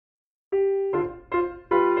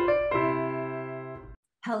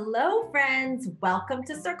Hello, friends. Welcome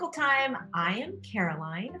to Circle Time. I am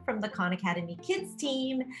Caroline from the Khan Academy Kids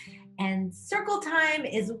team, and Circle Time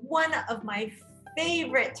is one of my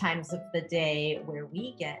favorite times of the day where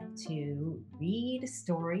we get to read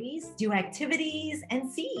stories, do activities, and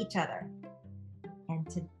see each other. And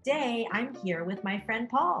today I'm here with my friend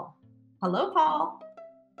Paul. Hello, Paul.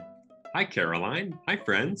 Hi, Caroline. Hi,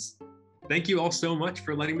 friends. Thank you all so much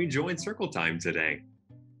for letting me join Circle Time today.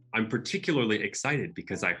 I'm particularly excited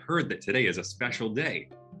because I heard that today is a special day.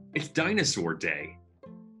 It's Dinosaur Day.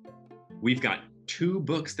 We've got two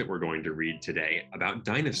books that we're going to read today about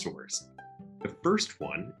dinosaurs. The first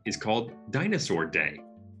one is called Dinosaur Day.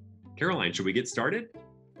 Caroline, should we get started?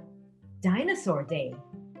 Dinosaur Day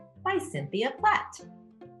by Cynthia Platt.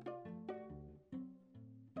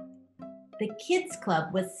 The Kids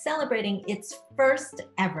Club was celebrating its first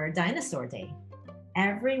ever Dinosaur Day.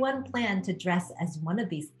 Everyone planned to dress as one of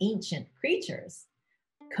these ancient creatures.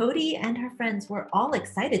 Cody and her friends were all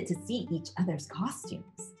excited to see each other's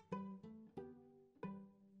costumes.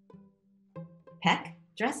 Peck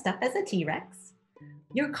dressed up as a T-Rex.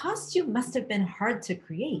 Your costume must have been hard to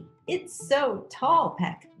create. It's so tall,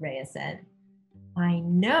 Peck, Rhea said. I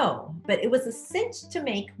know, but it was a cinch to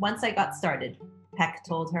make once I got started, Peck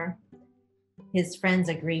told her. His friends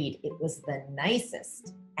agreed it was the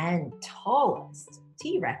nicest and tallest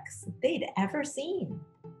T-Rex they'd ever seen.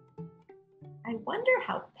 I wonder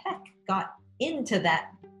how Peck got into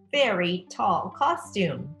that very tall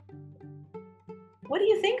costume. What do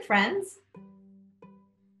you think, friends?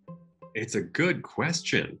 It's a good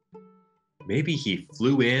question. Maybe he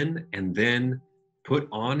flew in and then put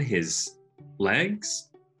on his legs.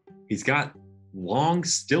 He's got long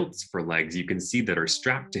stilts for legs you can see that are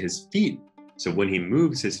strapped to his feet. So when he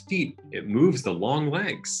moves his feet, it moves the long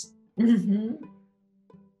legs. Mm-hmm.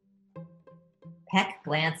 Peck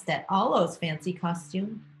glanced at Olo's fancy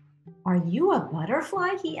costume. Are you a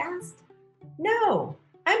butterfly? He asked. No,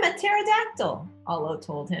 I'm a pterodactyl, Olo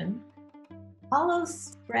told him. Olo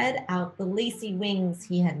spread out the lacy wings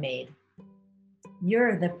he had made.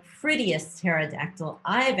 You're the prettiest pterodactyl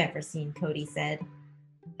I've ever seen, Cody said.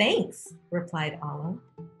 Thanks, replied Olo.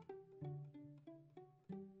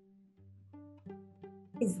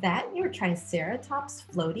 Is that your Triceratops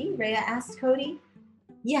floaty? Rhea asked Cody.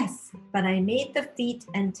 Yes, but I made the feet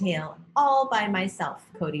and tail all by myself,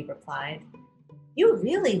 Cody replied. You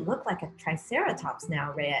really look like a Triceratops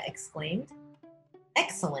now, Rhea exclaimed.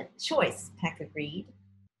 Excellent choice, Peck agreed.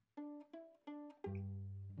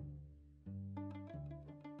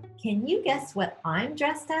 Can you guess what I'm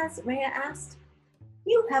dressed as? Rhea asked.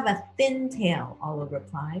 You have a thin tail, Olo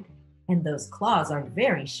replied. And those claws are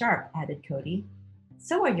very sharp, added Cody.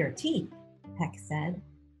 So are your teeth, Peck said.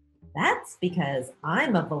 That's because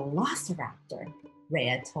I'm a velociraptor,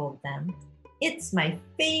 Rhea told them. It's my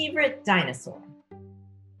favorite dinosaur.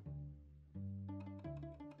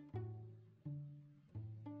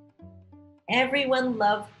 Everyone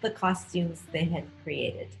loved the costumes they had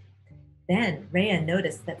created. Then Rhea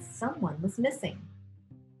noticed that someone was missing.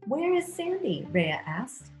 Where is Sandy? Rhea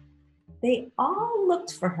asked. They all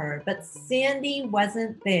looked for her, but Sandy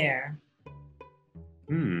wasn't there.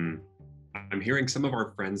 I'm hearing some of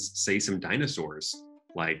our friends say some dinosaurs,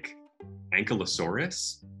 like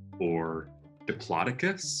Ankylosaurus, or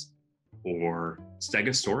Diplodocus, or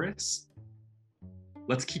Stegosaurus.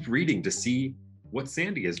 Let's keep reading to see what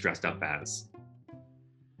Sandy is dressed up as.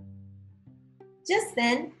 Just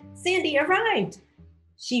then, Sandy arrived.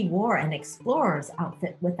 She wore an explorer's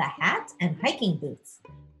outfit with a hat and hiking boots.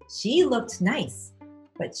 She looked nice,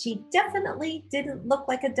 but she definitely didn't look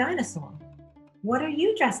like a dinosaur. What are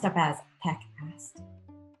you dressed up as? Peck asked.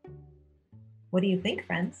 What do you think,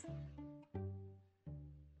 friends?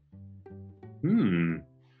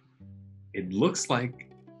 It looks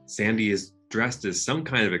like Sandy is dressed as some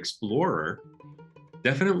kind of explorer.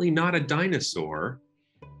 Definitely not a dinosaur.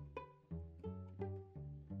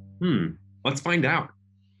 Let's find out.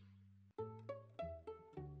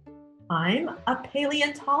 I'm a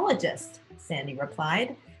paleontologist, Sandy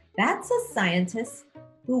replied. That's a scientist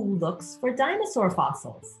who looks for dinosaur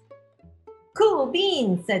fossils. Cool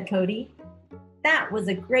beans, said Cody. That was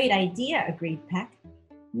a great idea, agreed Peck.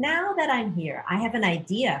 Now that I'm here, I have an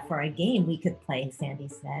idea for a game we could play, Sandy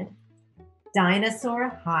said. Dinosaur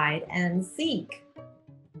hide and seek.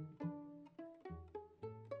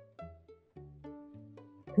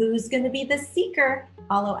 Who's going to be the seeker?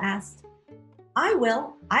 Olo asked. I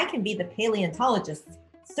will. I can be the paleontologist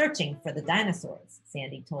searching for the dinosaurs,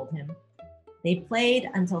 Sandy told him. They played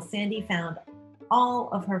until Sandy found all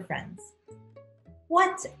of her friends.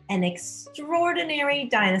 What an extraordinary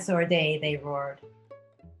dinosaur day, they roared.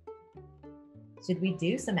 Should we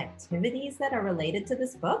do some activities that are related to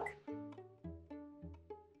this book?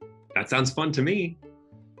 That sounds fun to me.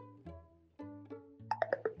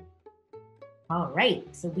 All right,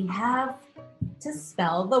 so we have to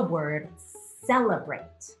spell the word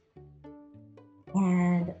celebrate.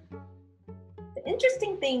 And the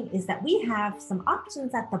interesting thing is that we have some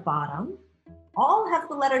options at the bottom. All have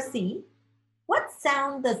the letter C. What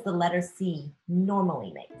sound does the letter C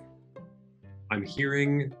normally make? I'm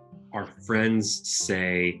hearing our friends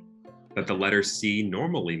say that the letter C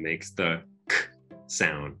normally makes the k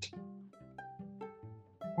sound.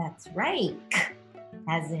 That's right, k,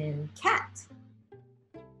 as in cat.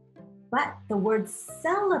 But the word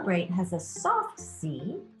celebrate has a soft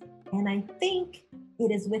C, and I think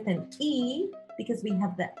it is with an E because we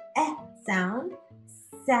have the eh sound,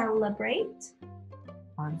 celebrate.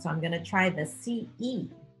 So I'm going to try the CE.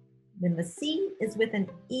 When the C is with an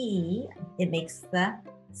E, it makes the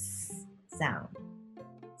S sound.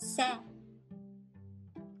 Se.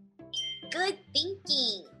 Good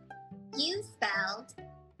thinking. You spelled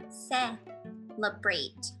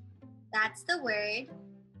celebrate. That's the word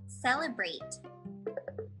celebrate.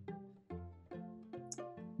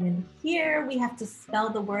 And here we have to spell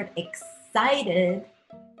the word excited.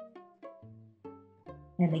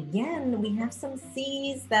 And again, we have some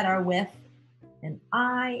C's that are with an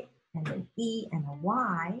I and an E and a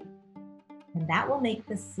Y. And that will make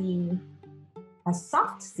the C a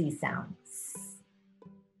soft C sound.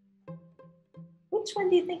 Which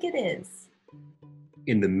one do you think it is?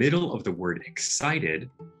 In the middle of the word excited,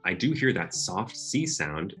 I do hear that soft C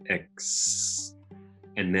sound, X,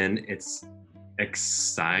 and then it's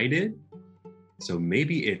excited. So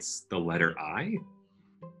maybe it's the letter I?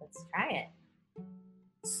 Let's try it.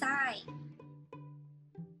 Sigh.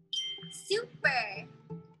 Super.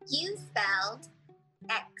 You spelled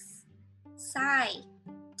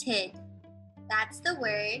excited. That's the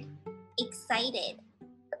word excited.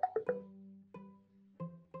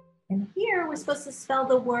 And here we're supposed to spell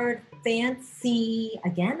the word fancy.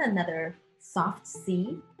 Again, another soft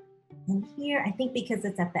C. And here, I think because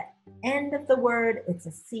it's at the end of the word, it's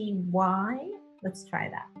a C-Y. Let's try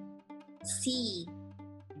that. C.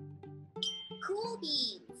 Cool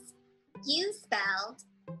beans. You spelled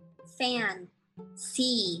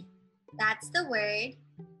fancy. That's the word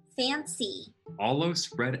fancy. Olo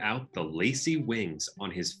spread out the lacy wings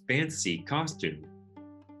on his fancy costume.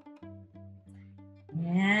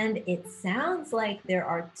 And it sounds like there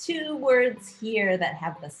are two words here that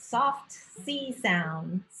have the soft C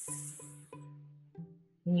sound.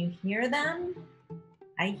 Can you hear them?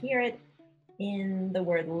 I hear it in the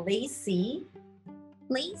word lacy.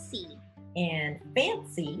 Lacy. And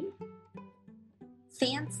fancy.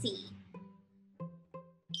 Fancy.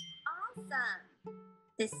 Awesome.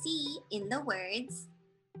 The C in the words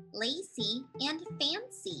lacy and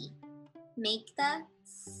fancy make the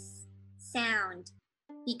S sound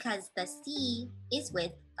because the C is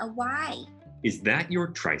with a Y. Is that your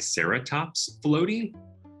Triceratops, Floaty?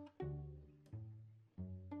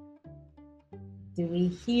 Do we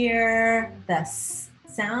hear the S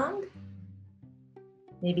sound?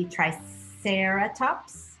 Maybe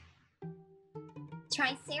Triceratops?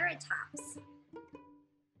 Triceratops.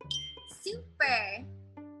 Super.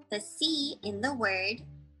 The C in the word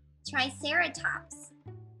Triceratops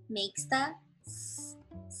makes the S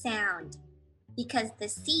sound because the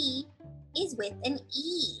C is with an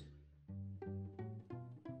E.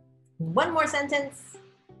 One more sentence.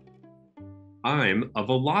 I'm a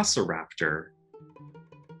velociraptor.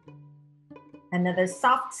 Another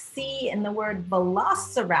soft C in the word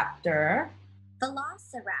velociraptor.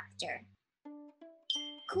 Velociraptor.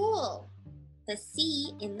 Cool. The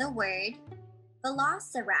C in the word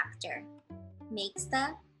velociraptor makes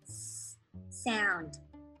the S sound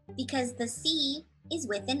because the C is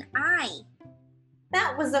with an I.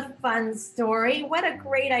 That was a fun story. What a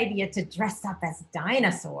great idea to dress up as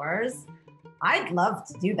dinosaurs. I'd love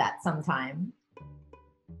to do that sometime.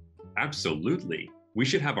 Absolutely. We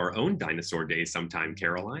should have our own dinosaur day sometime,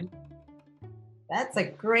 Caroline. That's a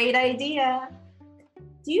great idea.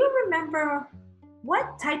 Do you remember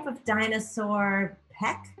what type of dinosaur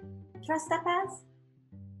Peck dressed up as?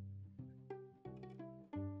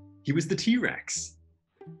 He was the T-Rex.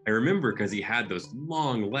 I remember because he had those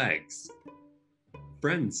long legs.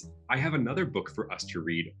 Friends, I have another book for us to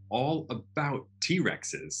read all about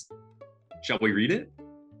T-Rexes. Shall we read it?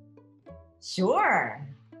 Sure.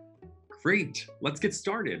 Great, let's get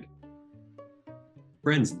started.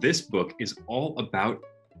 Friends, this book is all about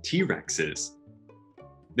T-Rexes.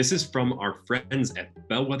 This is from our friends at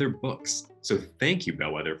Bellwether Books, so thank you,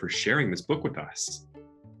 Bellwether, for sharing this book with us.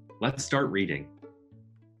 Let's start reading.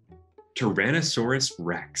 Tyrannosaurus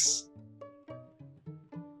Rex.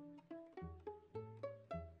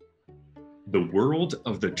 The world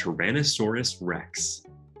of the Tyrannosaurus Rex.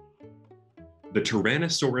 The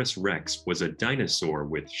Tyrannosaurus Rex was a dinosaur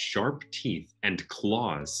with sharp teeth and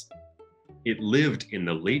claws. It lived in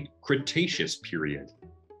the late Cretaceous period.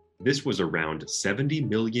 This was around 70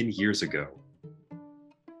 million years ago.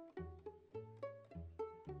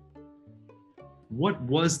 What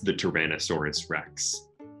was the Tyrannosaurus Rex?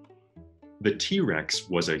 The T-Rex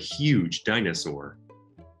was a huge dinosaur.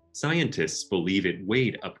 Scientists believe it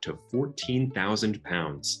weighed up to 14,000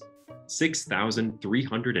 pounds,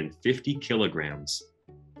 6,350 kilograms.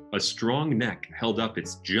 A strong neck held up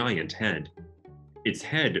its giant head. Its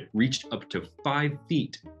head reached up to 5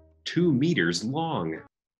 feet, 2 meters long.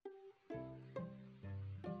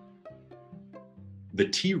 The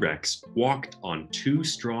T-Rex walked on 2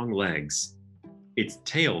 strong legs. Its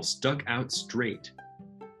tail stuck out straight.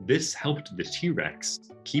 This helped the T-Rex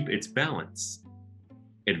keep its balance.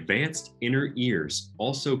 Advanced inner ears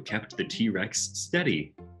also kept the T-Rex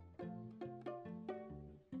steady.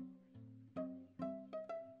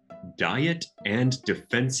 Diet and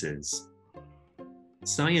defenses.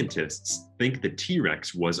 Scientists think the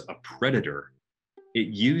T-Rex was a predator. It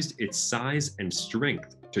used its size and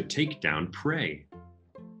strength to take down prey.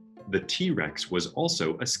 The T-Rex was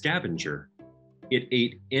also a scavenger. It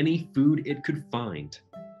ate any food it could find.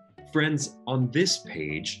 Friends, on this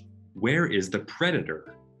page, where is the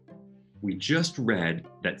predator? We just read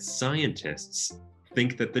that scientists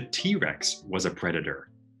think that the T-Rex was a predator.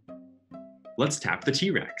 Let's tap the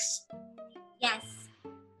T-Rex. Yes,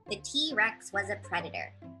 the T-Rex was a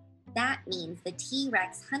predator. That means the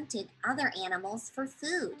T-Rex hunted other animals for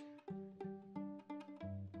food.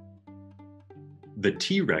 The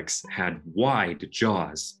T-Rex had wide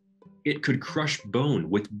jaws. It could crush bone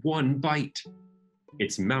with one bite.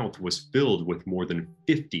 Its mouth was filled with more than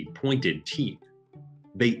 50 pointed teeth.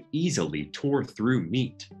 They easily tore through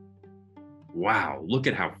meat. Wow, look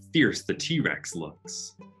at how fierce the T-Rex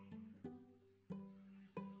looks.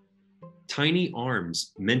 Tiny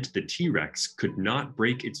arms meant the T-Rex could not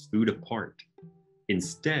break its food apart.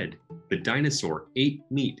 Instead, the dinosaur ate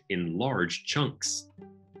meat in large chunks.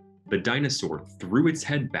 The dinosaur threw its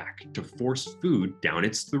head back to force food down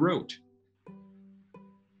its throat.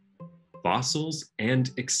 Fossils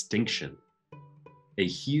and extinction. A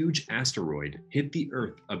huge asteroid hit the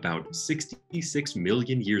Earth about 66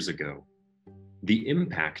 million years ago. The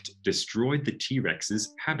impact destroyed the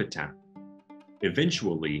T-Rex's habitat.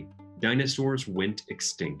 Eventually, dinosaurs went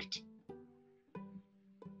extinct.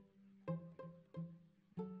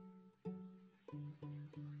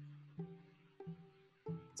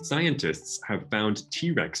 Scientists have found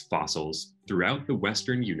T-Rex fossils throughout the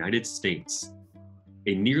western United States.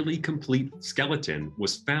 A nearly complete skeleton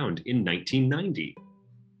was found in 1990.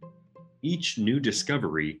 Each new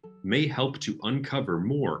discovery may help to uncover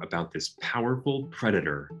more about this powerful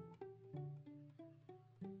predator.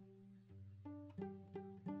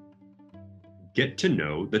 Get to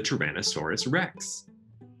know the Tyrannosaurus Rex.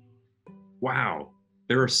 Wow,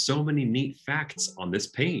 there are so many neat facts on this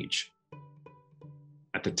page.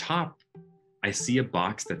 At the top, I see a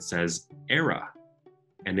box that says era,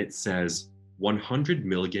 and it says 100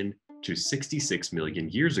 million to 66 million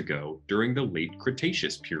years ago during the late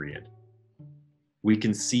Cretaceous period. We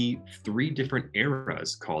can see 3 different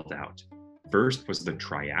eras called out. First was the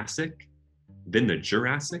Triassic, then the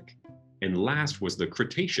Jurassic, and last was the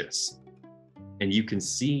Cretaceous. And you can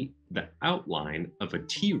see the outline of a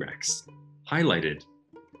T-Rex highlighted,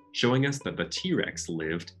 showing us that the T-Rex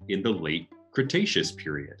lived in the late Cretaceous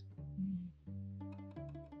period.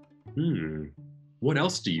 What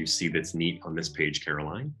else do you see that's neat on this page,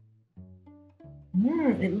 Caroline?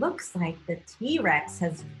 It looks like the T-Rex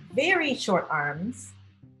has very short arms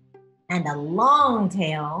and a long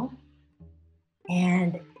tail,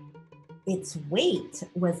 and its weight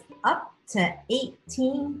was up to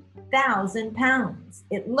 18,000 pounds.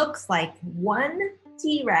 It looks like one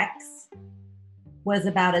T-Rex was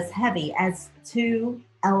about as heavy as 2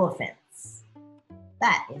 elephants.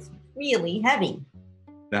 That is really heavy.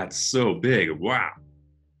 That's so big, wow.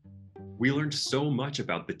 We learned so much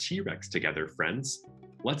about the T-Rex together, friends.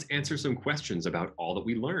 Let's answer some questions about all that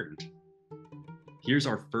we learned. Here's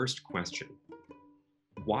our first question.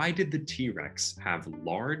 Why did the T-Rex have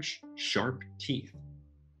large, sharp teeth?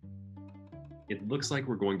 It looks like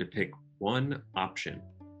we're going to pick one option.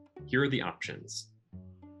 Here are the options.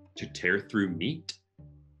 To tear through meat,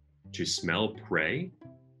 to smell prey,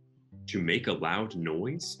 to make a loud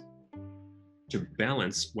noise, to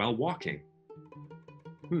balance while walking.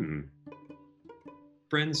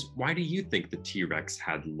 Friends, why do you think the T-Rex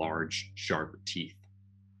had large, sharp teeth?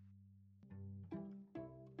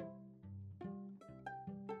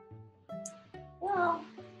 Well,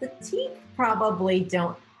 the teeth probably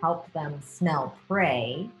don't help them smell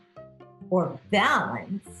prey or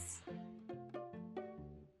balance.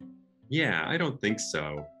 Yeah, I don't think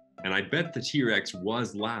so. And I bet the T-Rex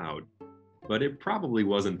was loud, but it probably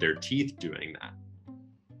wasn't their teeth doing that.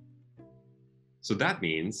 So that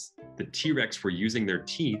means the T-Rex were using their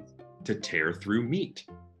teeth to tear through meat.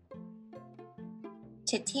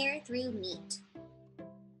 To tear through meat.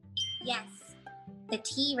 Yes, the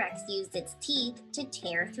T-Rex used its teeth to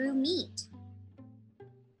tear through meat.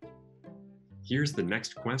 Here's the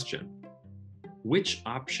next question. Which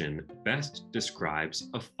option best describes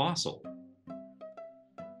a fossil?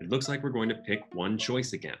 It looks like we're going to pick one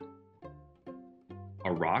choice again.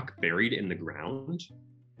 A rock buried in the ground?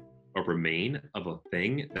 A remain of a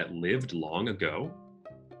thing that lived long ago?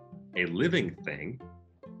 A living thing?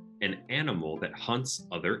 An animal that hunts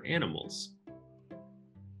other animals?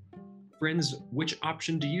 Friends, which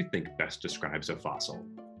option do you think best describes a fossil?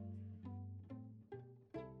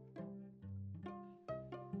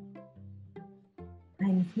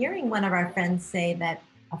 I'm hearing one of our friends say that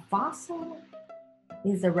a fossil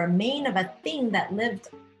is a remain of a thing that lived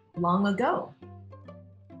long ago.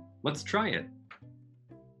 Let's try it.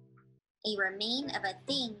 A remain of a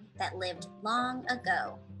thing that lived long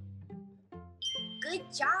ago. Good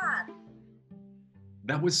job!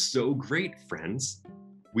 That was so great, friends.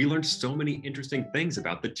 We learned so many interesting things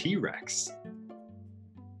about the T-Rex.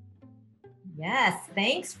 Yes,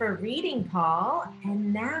 thanks for reading, Paul.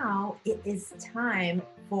 And now it is time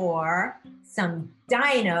for some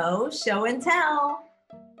dino show and tell.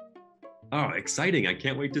 Oh, exciting. I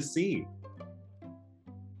can't wait to see.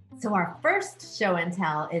 So our first show and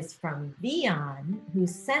tell is from Vion, who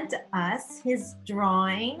sent us his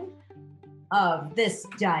drawing of this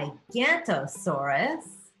Gigantosaurus.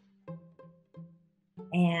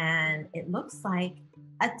 And it looks like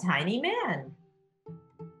a tiny man.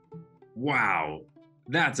 Wow,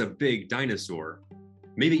 that's a big dinosaur.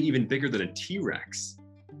 Maybe even bigger than a T-Rex.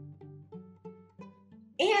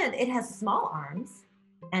 And it has small arms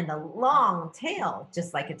and a long tail,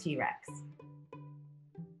 just like a T-Rex.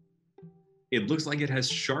 It looks like it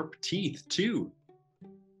has sharp teeth too.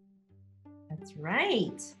 That's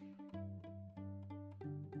right.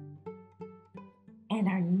 And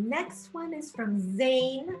our next one is from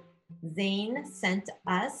Zane. Zane sent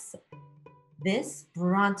us this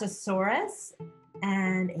Brontosaurus,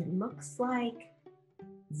 and it looks like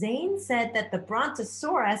Zane said that the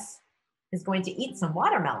Brontosaurus is going to eat some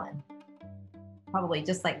watermelon, probably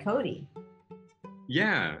just like Cody.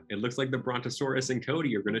 Yeah, it looks like the Brontosaurus and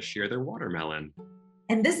Cody are going to share their watermelon.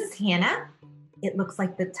 And this is Hannah. It looks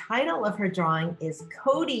like the title of her drawing is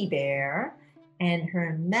Cody Bear, and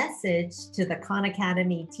her message to the Khan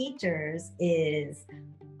Academy teachers is,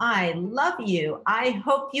 I love you. I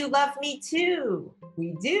hope you love me too.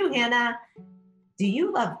 We do, Hannah. Do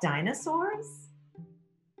you love dinosaurs?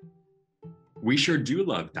 We sure do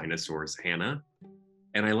love dinosaurs, Hannah.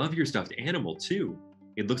 And I love your stuffed animal too.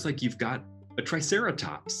 It looks like you've got a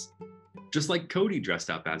Triceratops, just like Cody dressed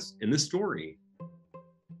up as in the story.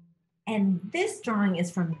 And this drawing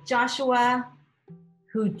is from Joshua,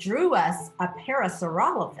 who drew us a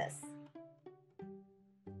Parasaurolophus.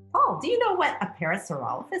 Paul, do you know what a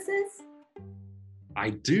Parasaurolophus is? I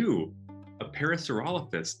do. A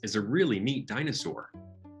Parasaurolophus is a really neat dinosaur.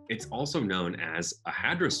 It's also known as a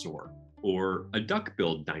hadrosaur or a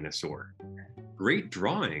duck-billed dinosaur. Great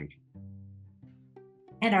drawing.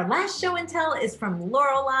 And our last show and tell is from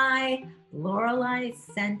Lorelei. Lorelei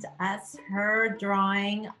sent us her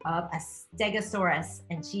drawing of a Stegosaurus,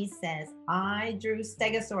 and she says, I drew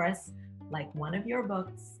Stegosaurus like one of your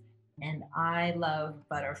books, and I love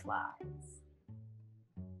butterflies.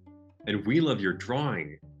 And we love your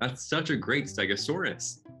drawing. That's such a great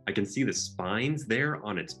Stegosaurus. I can see the spines there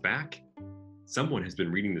on its back. Someone has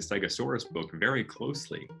been reading the Stegosaurus book very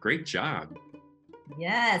closely. Great job.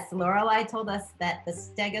 Yes, Lorelei told us that the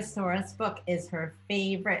Stegosaurus book is her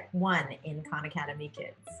favorite one in Khan Academy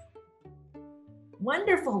Kids.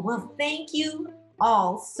 Wonderful. Well, thank you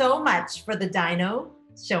all so much for the Dino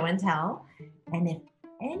show and tell. And if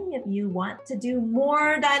any of you want to do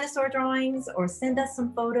more dinosaur drawings or send us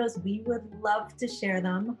some photos, we would love to share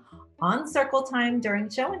them on Circle Time during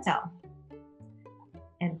show and tell.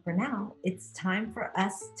 And for now, it's time for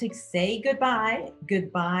us to say goodbye.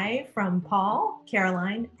 Goodbye from Paul,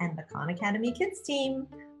 Caroline, and the Khan Academy Kids team.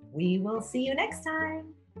 We will see you next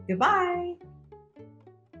time. Goodbye.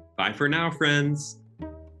 Bye for now, friends.